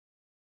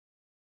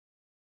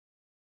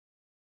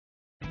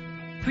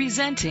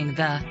Presenting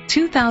the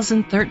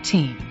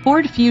 2013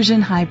 Ford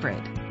Fusion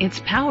Hybrid.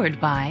 It's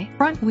powered by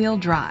front-wheel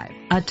drive,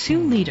 a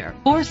 2-liter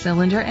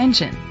 4-cylinder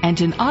engine,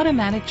 and an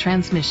automatic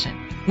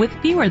transmission. With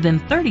fewer than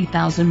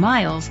 30,000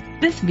 miles,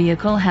 this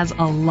vehicle has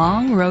a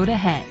long road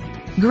ahead.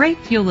 Great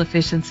fuel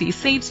efficiency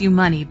saves you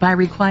money by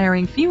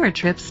requiring fewer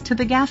trips to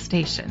the gas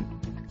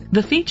station.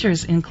 The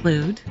features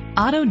include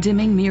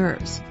auto-dimming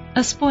mirrors,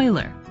 a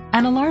spoiler,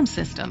 an alarm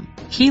system,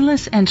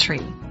 keyless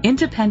entry,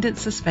 independent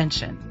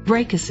suspension,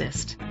 brake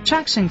assist,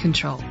 traction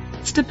control,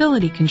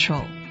 stability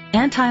control,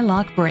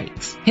 anti-lock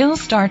brakes, hill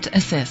start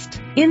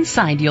assist.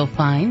 Inside you'll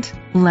find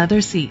leather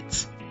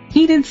seats,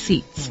 heated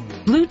seats,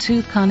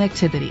 Bluetooth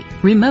connectivity,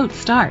 remote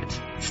start,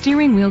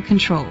 steering wheel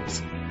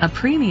controls, a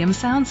premium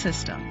sound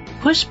system,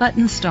 push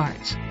button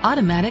start,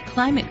 automatic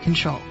climate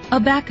control, a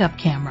backup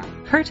camera,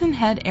 curtain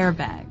head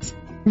airbags.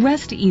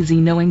 Rest easy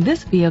knowing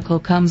this vehicle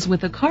comes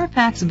with a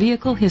Carfax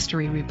Vehicle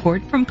History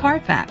Report from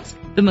Carfax,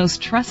 the most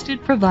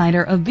trusted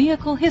provider of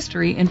vehicle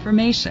history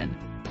information.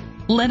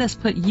 Let us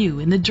put you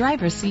in the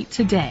driver's seat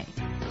today.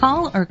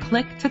 Call or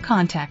click to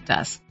contact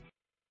us.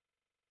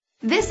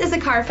 This is a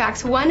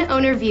Carfax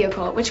one-owner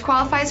vehicle which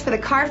qualifies for the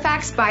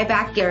Carfax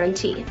buyback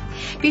guarantee.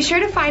 Be sure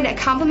to find a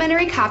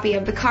complimentary copy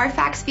of the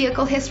Carfax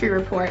Vehicle History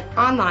Report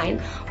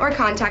online or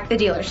contact the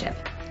dealership.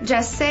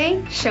 Just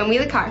say, "Show me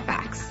the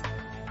Carfax."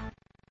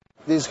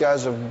 These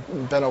guys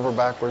have bent over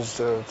backwards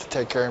to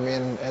take care of me,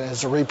 and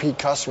as a repeat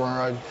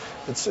customer,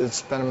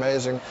 it's been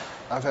amazing.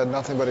 I've had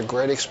nothing but a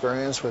great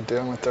experience with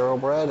dealing with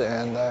Thoroughbred,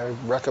 and I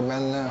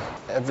recommend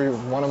every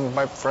one of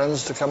my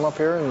friends to come up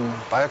here and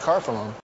buy a car from them.